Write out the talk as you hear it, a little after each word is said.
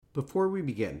Before we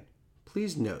begin,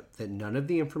 please note that none of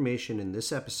the information in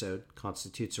this episode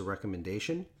constitutes a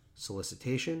recommendation,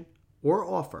 solicitation, or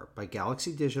offer by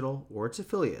Galaxy Digital or its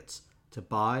affiliates to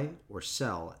buy or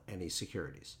sell any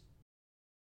securities.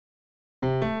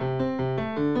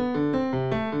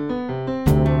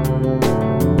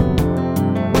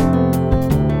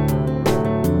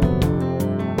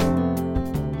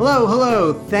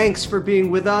 Hello. Thanks for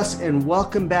being with us and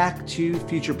welcome back to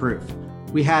Future Proof.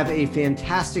 We have a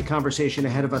fantastic conversation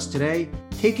ahead of us today,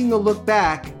 taking a look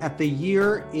back at the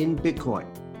year in Bitcoin.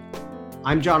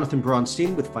 I'm Jonathan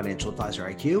Braunstein with Financial Advisor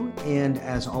IQ, and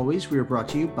as always, we are brought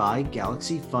to you by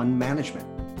Galaxy Fund Management.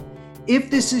 If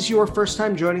this is your first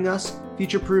time joining us,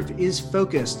 Future Proof is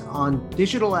focused on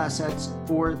digital assets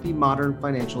for the modern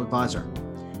financial advisor.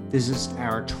 This is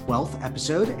our 12th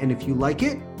episode, and if you like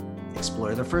it,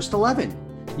 explore the first 11.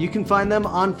 You can find them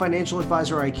on Financial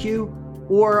Advisor IQ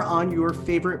or on your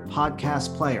favorite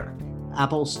podcast player,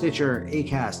 Apple, Stitcher,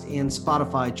 Acast, and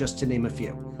Spotify, just to name a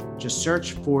few. Just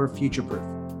search for Future Proof.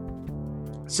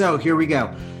 So here we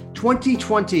go.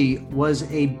 2020 was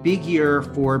a big year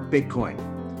for Bitcoin.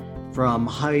 From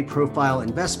high-profile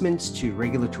investments to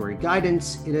regulatory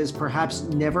guidance, it has perhaps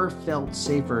never felt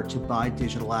safer to buy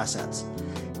digital assets.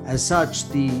 As such,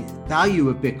 the value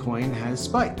of Bitcoin has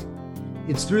spiked.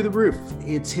 It's through the roof.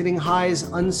 It's hitting highs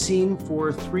unseen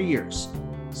for 3 years.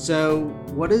 So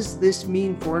what does this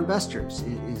mean for investors?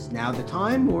 Is now the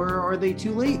time, or are they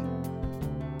too late?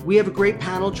 We have a great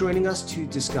panel joining us to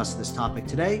discuss this topic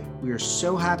today. We are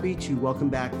so happy to welcome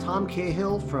back Tom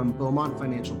Cahill from Beaumont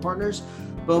Financial Partners.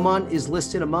 Beaumont is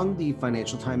listed among the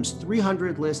Financial Times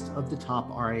 300 list of the top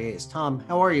RIAs. Tom,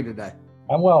 how are you today?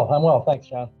 I'm well. Thanks,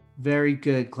 John. Very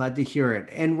good. Glad to hear it.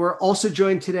 And we're also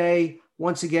joined today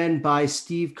once again by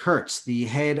Steve Kurtz, the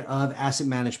head of asset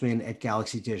management at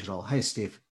Galaxy Digital. Hi,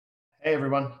 Steve. Hey,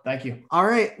 everyone. Thank you. All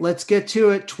right, let's get to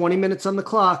it. 20 minutes on the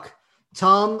clock.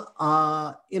 Tom,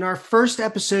 in our first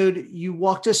episode, you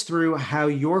walked us through how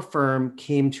your firm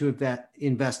came to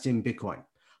invest in Bitcoin,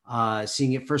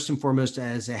 seeing it first and foremost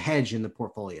as a hedge in the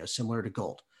portfolio, similar to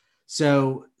gold.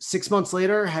 So 6 months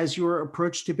later, has your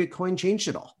approach to Bitcoin changed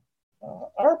at all?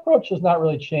 Our approach has not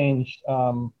really changed.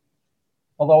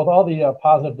 Although with all the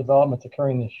positive developments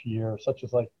occurring this year, such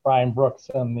as like Brian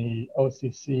Brooks and the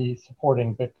OCC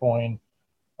supporting Bitcoin,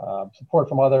 support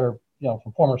from other,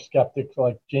 from former skeptics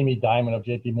like Jamie Dimon of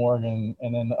JP Morgan,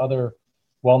 and then other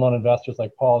well-known investors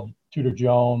like Paul Tudor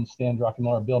Jones, Stan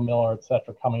Druckenmiller, Bill Miller, et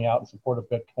cetera, coming out in support of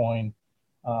Bitcoin.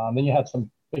 Then you had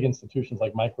some big institutions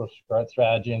like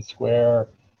MicroStrategy and Square,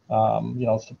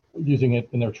 using it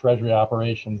in their treasury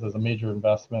operations as a major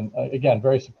investment. Again,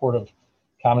 very supportive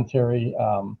commentary,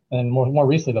 and more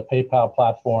recently, the PayPal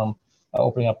platform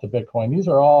opening up to Bitcoin. These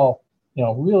are all,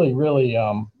 really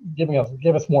give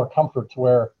us more comfort to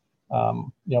where,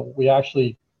 we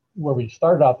actually, where we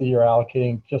started out the year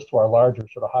allocating just to our larger,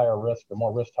 sort of higher risk or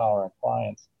more risk tolerant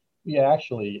clients, we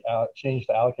actually changed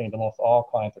to allocating to most all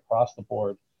clients across the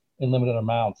board in limited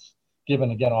amounts,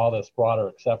 given again all this broader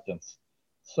acceptance.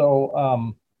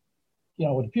 So,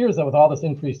 it appears that with all this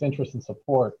increased interest and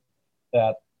support,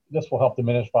 that this will help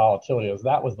diminish volatility, as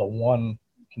that was the one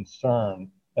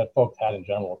concern that folks had in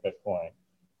general with Bitcoin.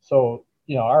 So,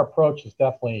 our approach is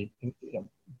definitely,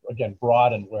 again,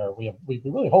 broadened where we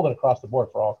really hold it across the board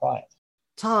for all clients.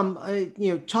 Tom,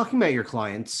 talking about your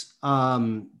clients,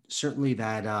 certainly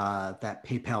that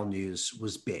PayPal news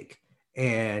was big,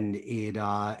 and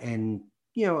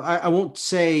I won't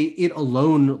say it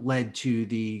alone led to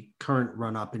the current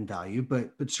run up in value,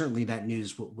 but certainly that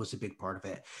news was a big part of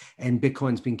it. And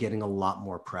Bitcoin's been getting a lot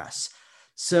more press.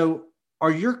 So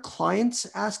are your clients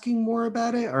asking more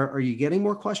about it? Are you getting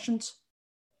more questions?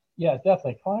 Yeah,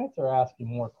 definitely. Clients are asking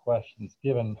more questions,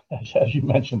 given, as you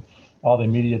mentioned, all the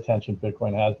media attention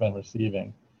Bitcoin has been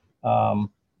receiving.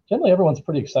 Generally, everyone's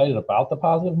pretty excited about the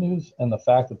positive news and the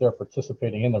fact that they're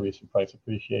participating in the recent price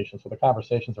appreciation. So the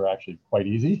conversations are actually quite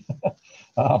easy.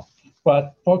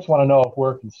 But folks want to know if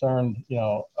we're concerned,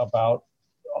 about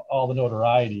all the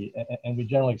notoriety. And we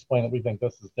generally explain that we think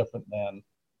this is different than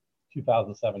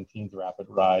 2017's rapid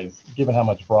rise, given how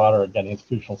much broader, again,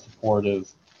 institutional support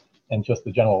is and just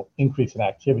the general increase in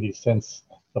activity since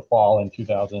the fall in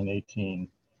 2018.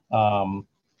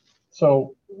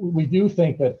 So we do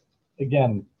think that,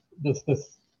 again,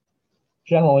 this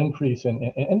general increase and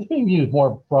it's being used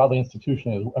more broadly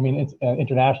institutionally,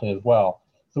 internationally as well.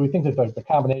 So we think that the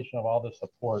combination of all this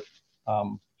support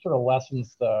sort of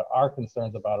lessens our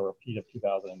concerns about a repeat of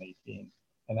 2018.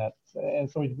 And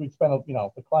so we spent,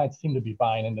 the clients seem to be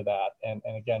buying into that. And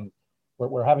again,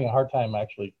 we're having a hard time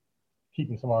actually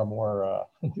keeping some of our more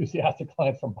enthusiastic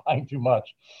clients from buying too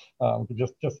much,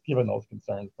 just given those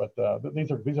concerns. But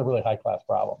these are really high class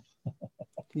problems.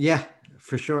 Yeah,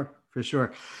 for sure, for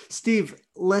sure. Steve,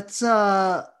 let's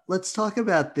talk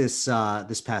about this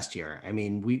past year. I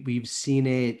mean, we've seen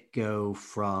it go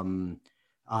from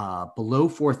below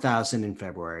 4,000 in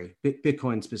February,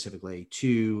 Bitcoin specifically,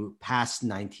 to past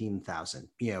 19,000.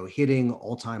 Hitting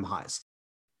all-time highs.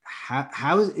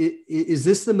 How is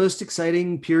this the most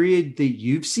exciting period that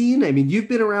you've seen? I mean, you've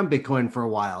been around Bitcoin for a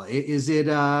while. Is it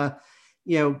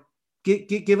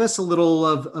give us a little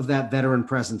of that veteran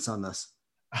presence on this.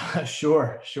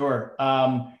 Sure.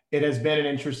 It has been an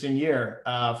interesting year.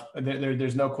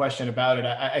 There's no question about it.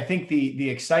 I think the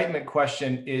excitement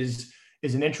question is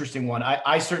an interesting one.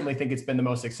 I certainly think it's been the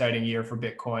most exciting year for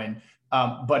Bitcoin.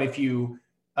 But if you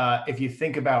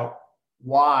think about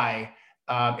why,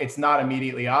 it's not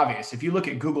immediately obvious. If you look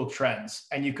at Google Trends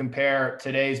and you compare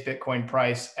today's Bitcoin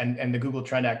price and the Google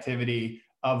Trend activity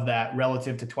of that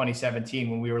relative to 2017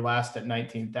 when we were last at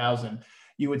 19,000,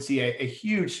 you would see a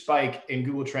huge spike in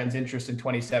Google Trends interest in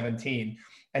 2017.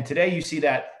 And today you see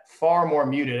that far more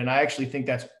muted. And I actually think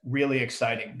that's really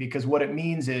exciting because what it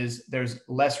means is there's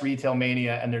less retail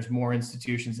mania and there's more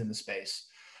institutions in the space.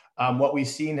 What we've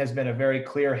seen has been a very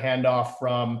clear handoff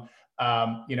from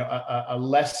a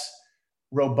less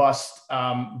robust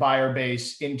buyer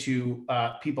base into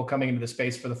people coming into the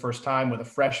space for the first time with a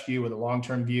fresh view, with a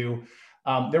long-term view.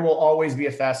 There will always be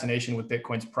a fascination with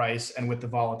Bitcoin's price and with the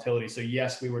volatility. So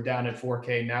yes, we were down at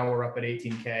 4K, now we're up at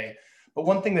 18K. But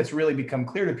one thing that's really become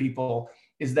clear to people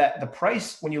is that the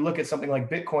price, when you look at something like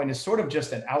Bitcoin, is sort of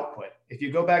just an output. If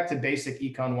you go back to basic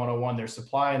Econ 101, there's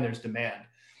supply and there's demand.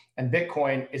 And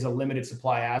Bitcoin is a limited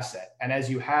supply asset. And as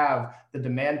you have the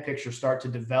demand picture start to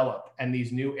develop and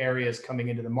these new areas coming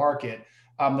into the market,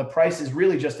 the price is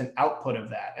really just an output of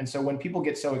that. And so when people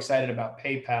get so excited about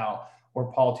PayPal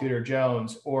or Paul Tudor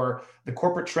Jones or the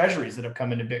corporate treasuries that have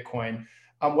come into Bitcoin,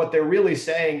 what they're really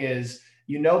saying is,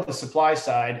 the supply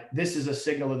side, this is a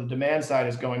signal that the demand side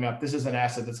is going up. This is an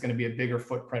asset that's going to be a bigger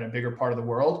footprint, a bigger part of the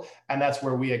world. And that's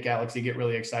where we at Galaxy get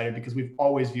really excited because we've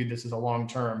always viewed this as a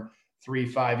long-term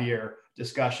 3-5 year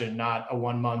discussion, not a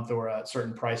 1 month or a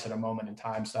certain price at a moment in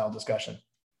time style discussion.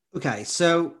 Okay.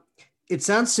 So it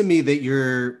sounds to me that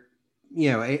you're,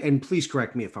 and please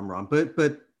correct me if I'm wrong,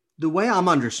 but the way I'm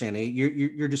understanding it,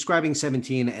 you're describing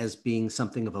 17 as being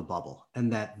something of a bubble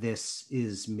and that this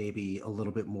is maybe a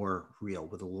little bit more real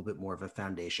with a little bit more of a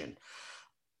foundation.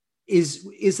 Is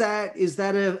that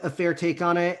a fair take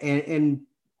on it? And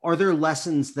are there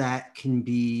lessons that can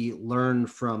be learned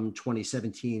from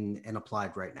 2017 and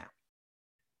applied right now?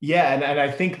 Yeah, and I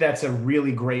think that's a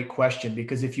really great question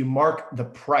because if you mark the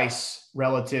price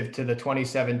relative to the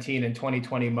 2017 and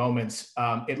 2020 moments,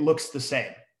 it looks the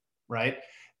same, right?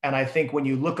 And I think when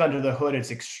you look under the hood, it's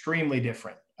extremely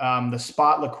different. The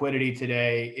spot liquidity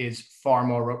today is far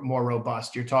more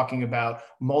robust. You're talking about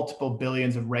multiple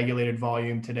billions of regulated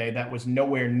volume today. That was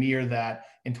nowhere near that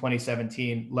in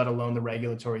 2017, let alone the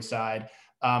regulatory side.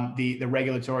 The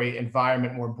regulatory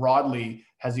environment more broadly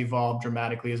has evolved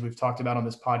dramatically, as we've talked about on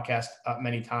this podcast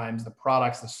many times. The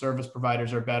products, the service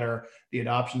providers are better. The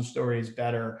adoption story is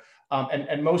better.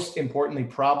 And most importantly,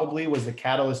 probably was the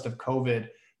catalyst of COVID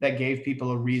that gave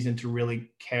people a reason to really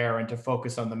care and to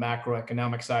focus on the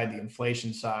macroeconomic side, the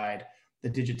inflation side, the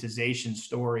digitization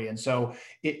story. And so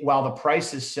while the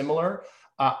price is similar,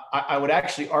 I would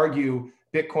actually argue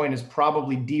Bitcoin is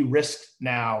probably de-risked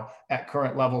now at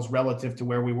current levels relative to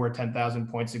where we were 10,000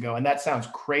 points ago. And that sounds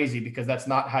crazy because that's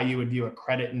not how you would view a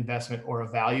credit investment or a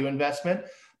value investment.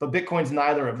 But Bitcoin's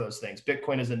neither of those things.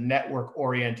 Bitcoin is a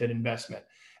network-oriented investment.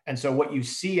 And so what you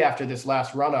see after this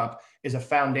last run-up is a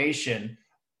foundation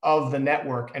of the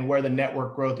network and where the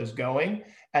network growth is going.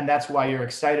 And that's why you're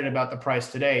excited about the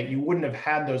price today. You wouldn't have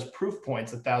had those proof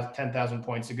points 10,000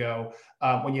 points ago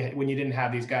when you didn't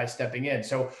have these guys stepping in.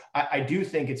 So I do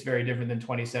think it's very different than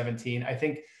 2017. I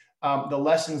think the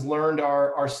lessons learned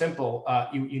are simple.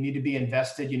 You need to be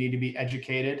invested. You need to be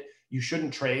educated. You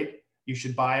shouldn't trade. You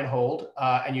should buy and hold.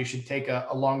 And you should take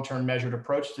a long-term measured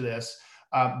approach to this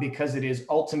because it is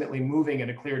ultimately moving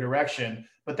in a clear direction.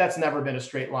 But that's never been a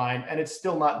straight line. And it's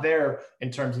still not there in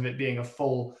terms of it being a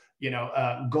full,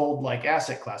 gold-like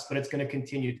asset class, but it's going to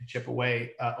continue to chip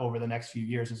away over the next few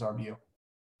years is our view.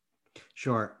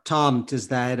 Sure. Tom, is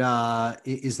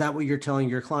that what you're telling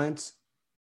your clients?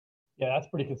 Yeah, that's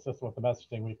pretty consistent with the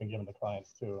messaging we've been giving to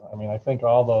clients too. I mean, I think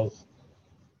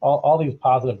all these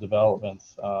positive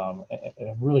developments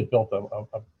have really built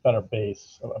a better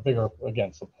base, a bigger,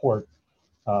 again, support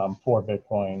for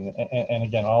Bitcoin. And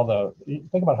again,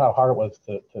 think about how hard it was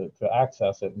to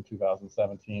access it in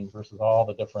 2017 versus all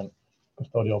the different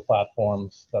custodial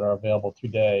platforms that are available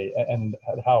today, and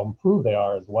how improved they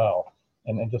are as well.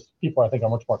 And just people, I think, are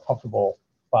much more comfortable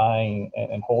buying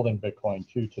and holding Bitcoin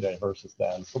today versus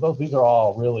then. So these are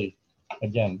all really,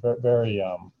 again, very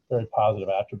positive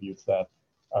attributes that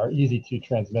are easy to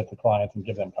transmit to clients and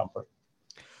give them comfort.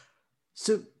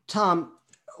 So, Tom,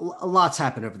 a lot's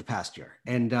happened over the past year.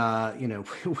 And,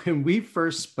 when we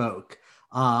first spoke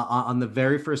on the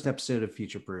very first episode of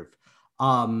Future Proof,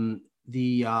 or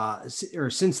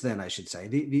since then, I should say,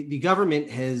 the government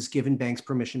has given banks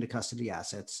permission to custody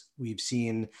assets. We've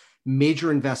seen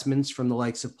major investments from the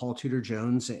likes of Paul Tudor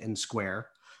Jones and Square.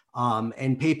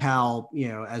 And PayPal,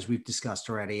 as we've discussed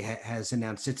already, has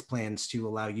announced its plans to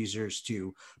allow users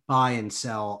to buy and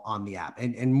sell on the app.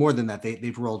 And more than that,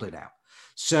 they've rolled it out.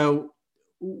 So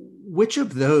which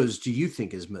of those do you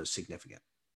think is most significant?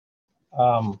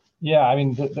 Yeah, I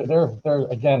mean, there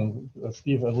again, as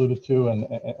Steve alluded to,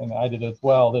 and I did as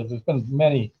well. There's been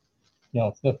many,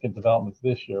 significant developments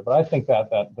this year, but I think that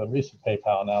the recent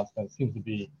PayPal announcement seems to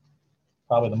be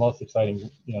probably the most exciting,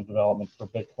 development for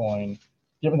Bitcoin,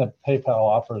 given that PayPal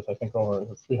offers, I think, over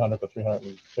 300 to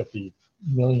 350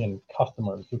 million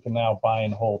customers who can now buy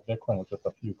and hold Bitcoin with just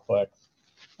a few clicks.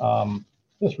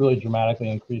 This really dramatically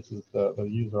increases the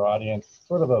user audience,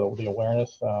 sort of the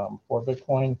awareness for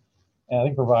Bitcoin. And I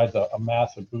think provides a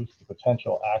massive boost to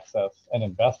potential access and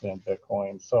investment in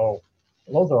Bitcoin. So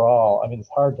those are all, I mean, it's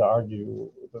hard to argue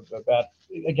that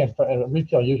again, for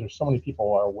retail users, so many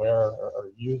people are aware or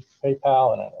use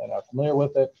PayPal and are familiar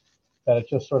with it, that it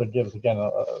just sort of gives, again,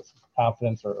 a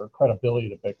confidence or credibility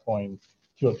to Bitcoin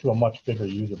to a much bigger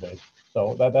user base.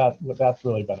 So that's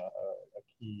really been a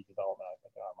key development, I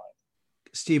think, in our minds.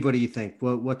 Steve, what do you think?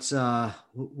 What was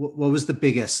the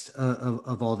biggest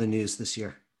of all the news this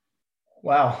year?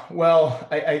 Wow. Well,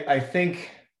 I think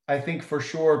for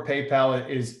sure PayPal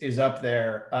is up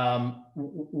there.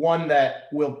 One that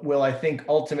will I think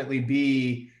ultimately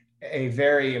be a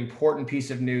very important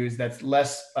piece of news that's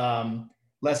less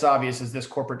obvious is this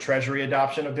corporate treasury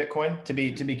adoption of Bitcoin. To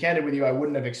be candid with you, I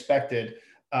wouldn't have expected,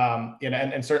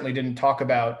 and certainly didn't talk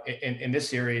about in this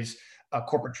series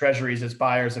corporate treasuries as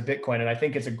buyers of Bitcoin. And I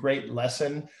think it's a great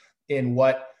lesson in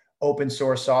what open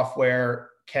source software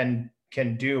can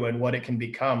do and what it can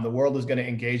become. The world is going to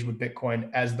engage with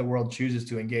Bitcoin as the world chooses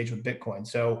to engage with Bitcoin.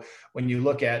 So when you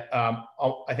look at,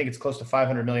 I think it's close to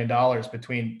 $500 million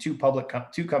between two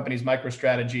companies,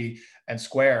 MicroStrategy and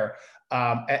Square.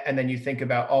 And then you think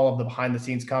about all of the behind the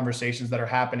scenes conversations that are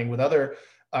happening with other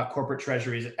corporate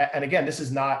treasuries. And again, this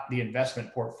is not the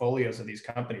investment portfolios of these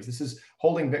companies. This is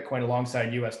holding Bitcoin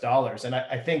alongside US dollars. And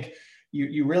I think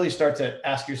you really start to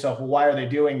ask yourself, well, why are they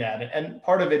doing that? And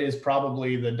part of it is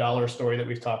probably the dollar story that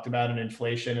we've talked about and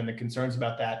inflation and the concerns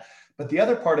about that. But the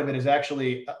other part of it is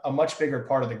actually a much bigger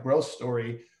part of the growth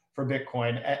story for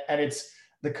Bitcoin. And it's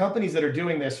the companies that are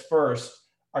doing this first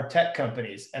are tech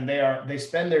companies, and they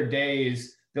spend their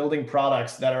days building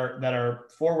products that are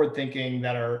forward thinking,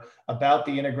 that are about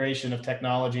the integration of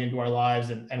technology into our lives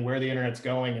and where the internet's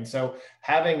going. And so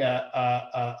having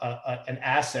an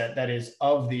asset that is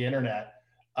of the internet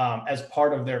as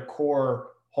part of their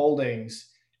core holdings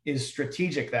is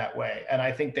strategic that way. And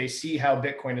I think they see how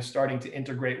Bitcoin is starting to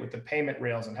integrate with the payment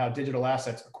rails and how digital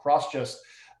assets across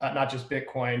not just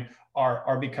Bitcoin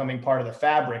are becoming part of the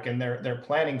fabric, and they're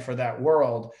planning for that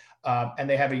world. And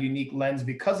they have a unique lens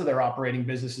because of their operating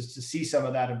businesses to see some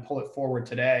of that and pull it forward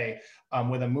today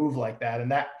with a move like that.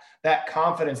 And that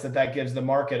confidence that gives the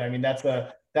market, I mean, that's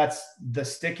the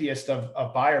stickiest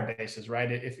of buyer bases,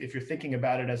 right? If you're thinking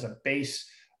about it as a base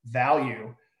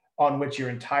value on which your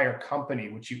entire company,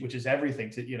 which is everything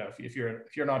to, if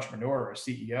you're an entrepreneur or a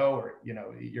CEO or,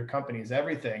 your company is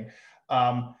everything,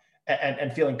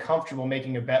 and feeling comfortable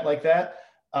making a bet like that,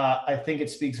 I think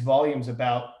it speaks volumes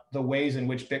about the ways in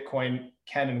which Bitcoin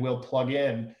can and will plug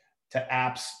in to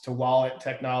apps, to wallet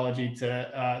technology,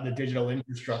 to the digital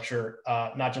infrastructure,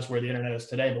 not just where the internet is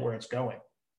today, but where it's going.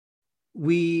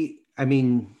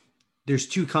 There's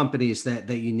two companies that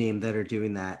you named that are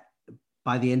doing that.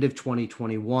 By the end of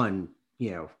 2021,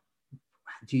 do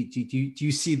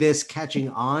you see this catching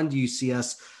on? Do you see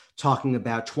us talking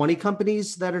about 20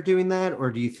 companies that are doing that?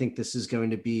 Or do you think this is going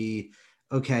to be,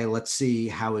 okay, let's see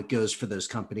how it goes for those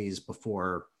companies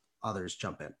before others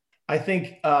jump in? I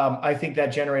think that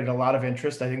generated a lot of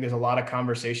interest. I think there's a lot of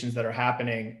conversations that are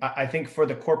happening. I think for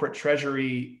the corporate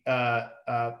treasury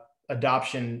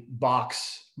adoption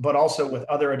box, but also with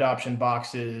other adoption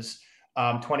boxes,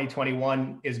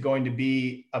 2021 is going to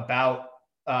be about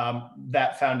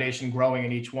that foundation growing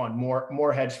in each one,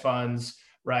 more hedge funds,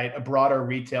 right? A broader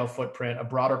retail footprint, a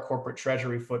broader corporate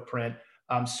treasury footprint,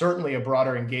 certainly a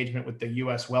broader engagement with the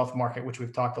US wealth market, which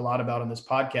we've talked a lot about on this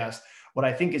podcast. What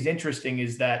I think is interesting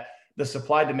is that the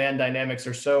supply demand dynamics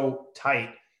are so tight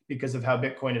because of how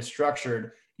Bitcoin is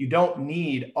structured. You don't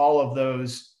need all of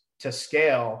those to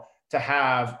scale to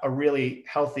have a really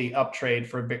healthy uptrade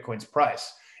for Bitcoin's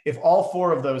price. If all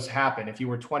four of those happen, if you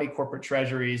were 20 corporate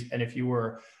treasuries and if you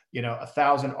were,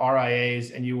 1,000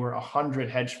 RIAs and you were 100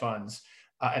 hedge funds,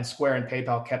 and Square and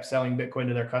PayPal kept selling Bitcoin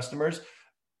to their customers,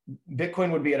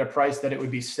 Bitcoin would be at a price that it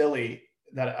would be silly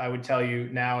that I would tell you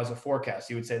now as a forecast.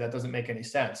 You would say that doesn't make any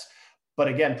sense. But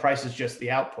again, price is just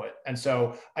the output. And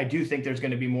so I do think there's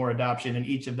going to be more adoption in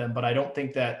each of them, but I don't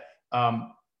think that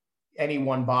any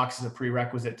one box is a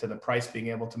prerequisite to the price being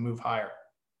able to move higher.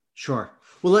 Sure.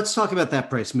 Well, let's talk about that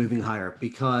price moving higher,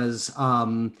 because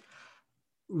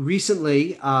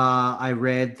recently I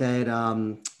read that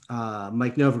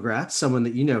Mike Novogratz, someone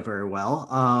that you know very well,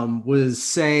 was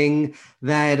saying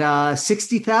that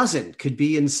 60,000 could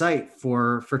be in sight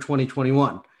for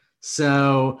 2021.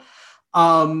 So,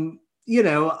 I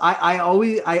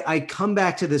come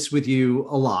back to this with you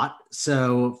a lot.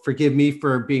 So forgive me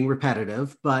for being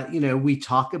repetitive, but, we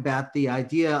talk about the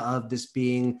idea of this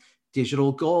being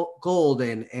digital gold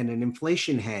and an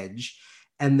inflation hedge.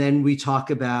 And then we talk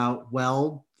about,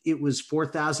 well, it was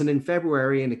 4,000 in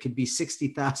February and it could be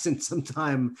 60,000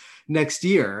 sometime next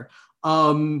year.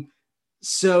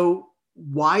 So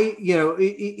why,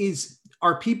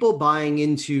 are people buying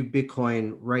into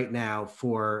Bitcoin right now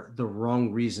for the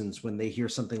wrong reasons when they hear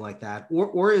something like that?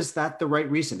 Or is that the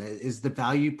right reason? Is the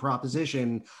value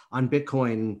proposition on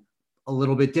Bitcoin a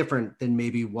little bit different than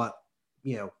maybe what,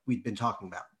 we've been talking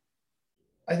about?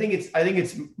 I think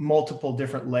it's multiple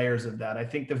different layers of that. I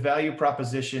think the value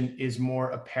proposition is more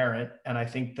apparent. And I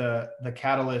think the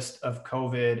catalyst of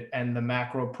COVID and the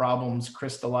macro problems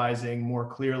crystallizing more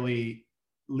clearly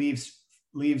leaves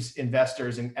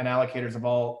investors and allocators of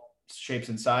all shapes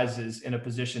and sizes in a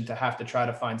position to have to try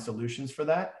to find solutions for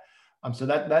that. So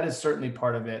that is certainly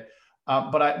part of it.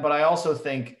 But I also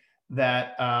think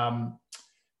that the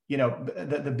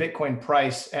Bitcoin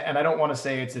price, and I don't want to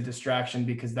say it's a distraction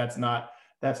because that's not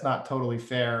totally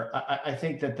fair. I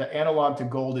think that the analog to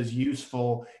gold is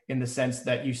useful in the sense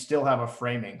that you still have a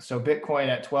framing. So Bitcoin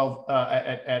at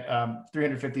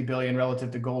 350 billion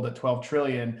relative to gold at 12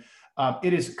 trillion.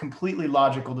 It is completely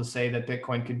logical to say that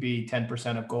Bitcoin could be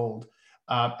 10% of gold.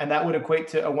 And that would equate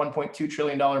to a $1.2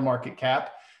 trillion market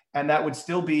cap. And that would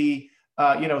still be,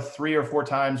 3 or 4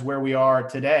 times where we are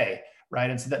today,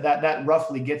 right? And so that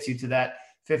roughly gets you to that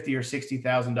 $50,000 or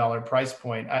 $60,000 price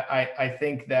point. I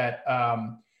think that,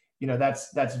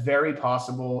 that's very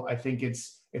possible. I think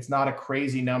it's not a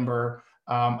crazy number.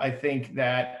 I think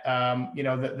that,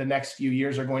 the next few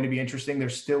years are going to be interesting. There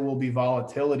still will be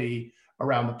volatility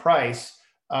around the price.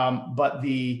 But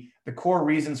the core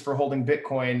reasons for holding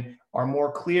Bitcoin are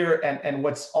more clear. And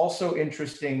what's also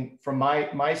interesting from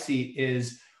my seat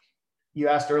is, you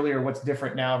asked earlier, what's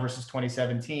different now versus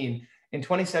 2017? In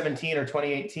 2017 or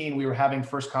 2018, we were having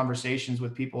first conversations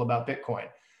with people about Bitcoin.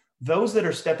 Those that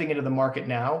are stepping into the market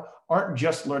now aren't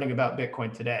just learning about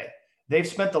Bitcoin today. They've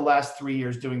spent the last 3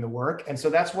 years doing the work. And so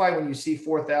that's why when you see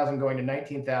 4,000 going to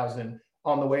 19,000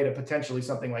 on the way to potentially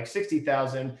something like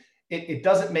 60,000, it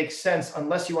doesn't make sense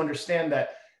unless you understand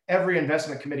that every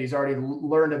investment committee has already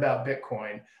learned about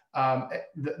Bitcoin.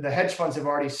 The hedge funds have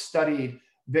already studied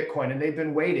Bitcoin and they've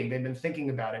been waiting. They've been thinking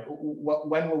about it.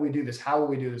 When will we do this? How will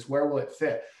we do this? Where will it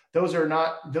fit? Those are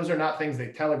not things they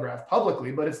telegraph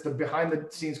publicly, but it's the behind the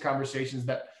scenes conversations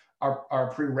that are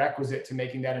a prerequisite to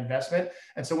making that investment.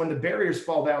 And so when the barriers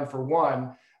fall down for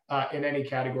one, in any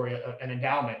category, an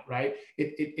endowment, right?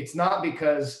 It's not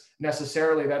because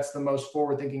necessarily that's the most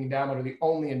forward-thinking endowment or the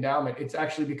only endowment. It's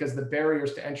actually because the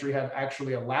barriers to entry have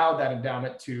actually allowed that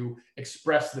endowment to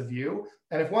express the view.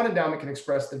 And if one endowment can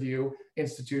express the view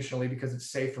institutionally because it's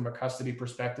safe from a custody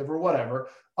perspective or whatever,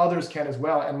 others can as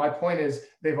well. And my point is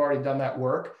they've already done that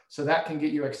work. So that can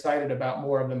get you excited about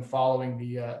more of them following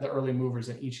the early movers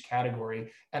in each category.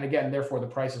 And again, therefore, the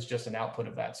price is just an output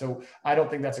of that. So I don't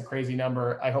think that's a crazy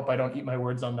number. I hope I don't eat my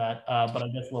words on that, but I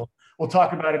guess we'll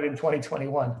talk about it in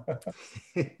 2021.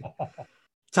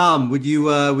 Tom, would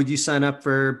you sign up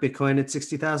for Bitcoin at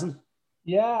 60,000?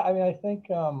 Yeah, I mean, I think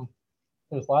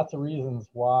there's lots of reasons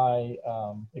why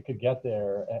it could get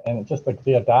there, and it's just like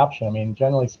the adoption. I mean,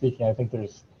 generally speaking, I think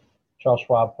Charles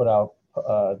Schwab put out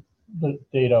the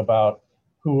data about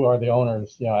who are the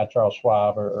owners, at Charles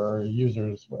Schwab or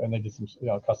users, and they did some,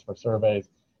 customer surveys,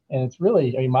 and it's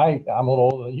really, I mean, I'm a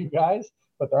little older than you guys,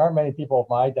 but there aren't many people of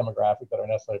my demographic that are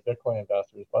necessarily Bitcoin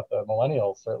investors. But the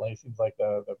millennials certainly seems like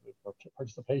the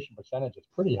participation percentage is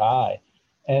pretty high,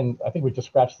 and I think we just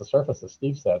scratched the surface, as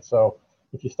Steve said. So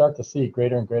if you start to see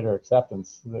greater and greater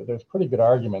acceptance, there's pretty good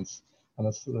arguments on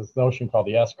this notion called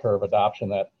the S-curve adoption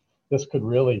that this could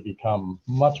really become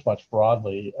much more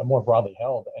broadly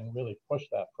held and really push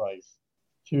that price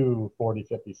to $40,000,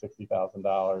 $50,000,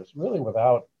 $60,000, really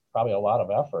without probably a lot of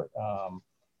effort.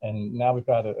 And now we've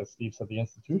got, as Steve said, the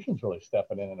institutions really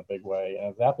stepping in a big way. And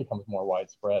as that becomes more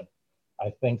widespread, I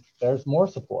think there's more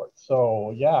support.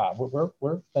 So yeah,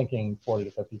 we're thinking 40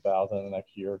 to 50,000 in the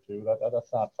next year or two.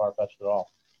 That's not far-fetched at all.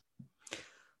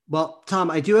 Well, Tom,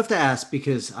 I do have to ask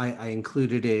because I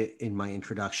included it in my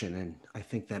introduction, and I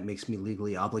think that makes me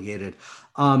legally obligated.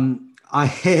 I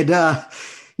had,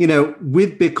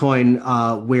 with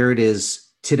Bitcoin, where it is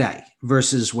today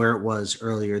versus where it was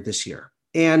earlier this year,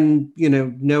 and,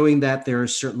 knowing that there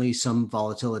is certainly some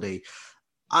volatility,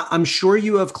 I'm sure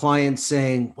you have clients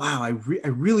saying, wow, I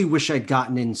really wish I'd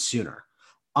gotten in sooner.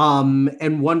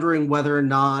 And wondering whether or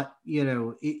not,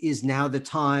 is now the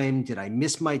time? Did I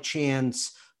miss my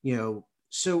chance?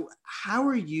 So how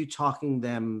are you talking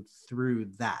them through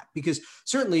that? Because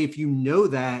certainly if you know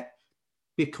that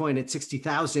Bitcoin at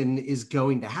 60,000 is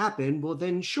going to happen, well,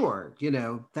 then sure,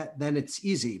 then it's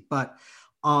easy. But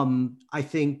I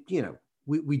think,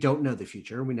 we don't know the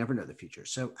future. We never know the future.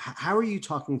 So how are you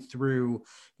talking through,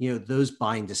 those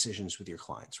buying decisions with your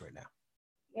clients right now?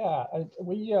 Yeah,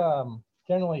 we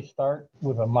generally start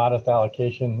with a modest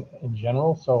allocation in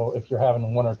general. So if you're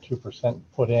having 1 or 2%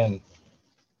 put in,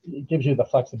 it gives you the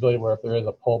flexibility where if there is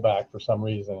a pullback for some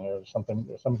reason or something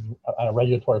on a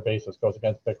regulatory basis goes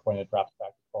against Bitcoin, it drops back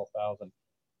to 12,000.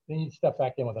 Then you step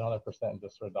back in with another percent and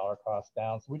just sort of dollar cost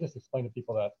down. So we just explain to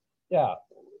people that, yeah,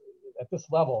 at this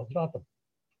level, you don't have to,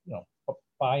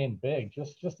 buy in big.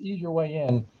 Just ease your way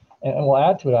in, and we'll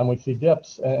add to it when we see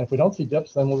dips. And if we don't see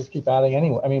dips, then we'll just keep adding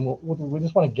anyway. I mean, we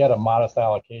just want to get a modest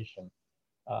allocation.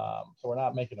 So we're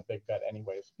not making a big bet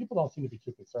anyways. People don't seem to be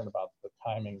too concerned about the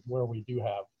timing where we do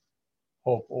have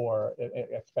hope or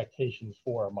expectations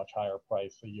for a much higher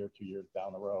price a year, 2 years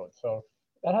down the road. So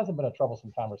that hasn't been a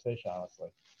troublesome conversation, honestly.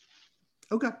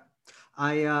 Okay.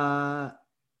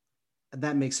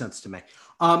 That makes sense to me.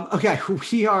 Okay.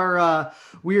 We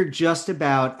are just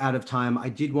about out of time. I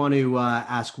did want to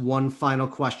ask one final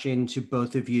question to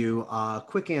both of you,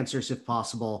 quick answers if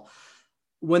possible.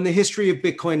 When the history of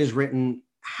Bitcoin is written,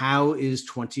 how is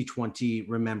 2020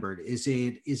 remembered? Is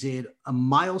it a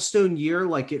milestone year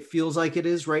like it feels like it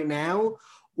is right now?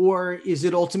 Or is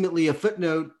it ultimately a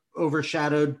footnote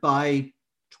overshadowed by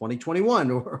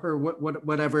 2021 or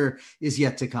whatever is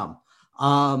yet to come?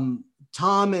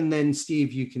 Tom, and then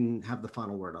Steve, you can have the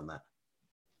final word on that.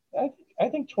 I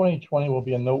think 2020 will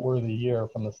be a noteworthy year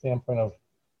from the standpoint of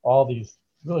all these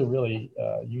really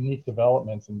unique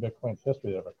developments in Bitcoin's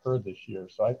history that have occurred this year.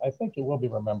 So I think it will be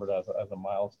remembered as a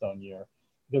milestone year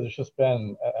because it's just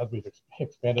been, as we've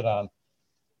expanded on,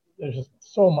 there's just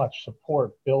so much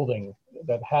support building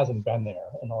that hasn't been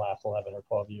there in the last 11 or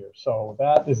 12 years. So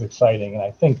that is exciting, and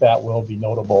I think that will be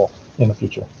notable in the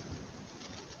future.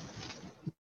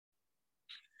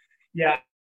 Yeah,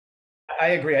 I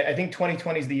agree. I think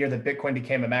 2020 is the year that Bitcoin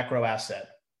became a macro asset.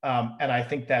 And I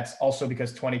think that's also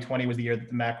because 2020 was the year that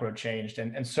the macro changed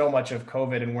and so much of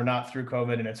COVID, and we're not through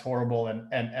COVID and it's horrible.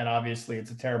 And obviously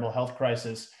it's a terrible health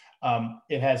crisis.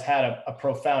 It has had a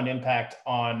profound impact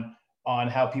on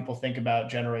how people think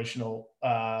about generational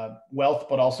wealth,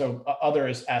 but also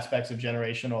other aspects of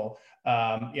generational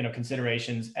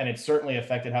considerations. And it's certainly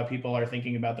affected how people are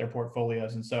thinking about their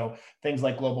portfolios. And so things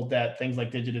like global debt, things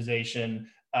like digitization,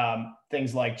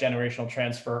 things like generational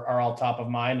transfer are all top of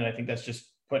mind. And I think that's just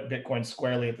put Bitcoin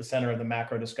squarely at the center of the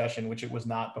macro discussion, which it was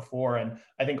not before. And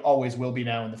I think always will be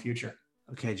now in the future.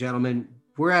 Okay, gentlemen,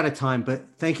 we're out of time, but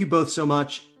thank you both so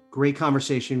much. Great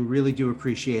conversation. Really do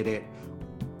appreciate it.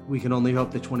 We can only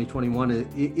hope that 2021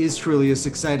 is truly as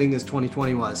exciting as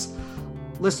 2020 was.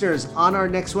 Listeners, on our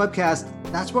next webcast,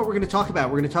 that's what we're going to talk about.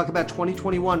 We're going to talk about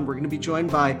 2021. We're going to be joined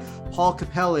by Paul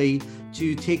Capelli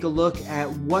to take a look at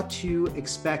what to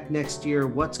expect next year,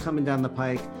 what's coming down the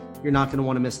pike. You're not going to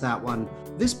want to miss that one.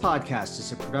 This podcast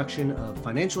is a production of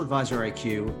Financial Advisor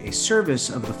IQ, a service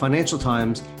of the Financial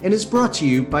Times, and is brought to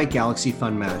you by Galaxy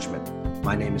Fund Management.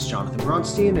 My name is Jonathan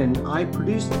Bronstein, and I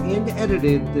produced and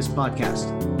edited this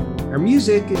podcast. Our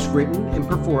music is written and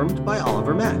performed by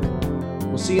Oliver Mack.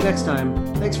 We'll see you next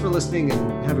time. Thanks for listening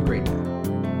and have a great day.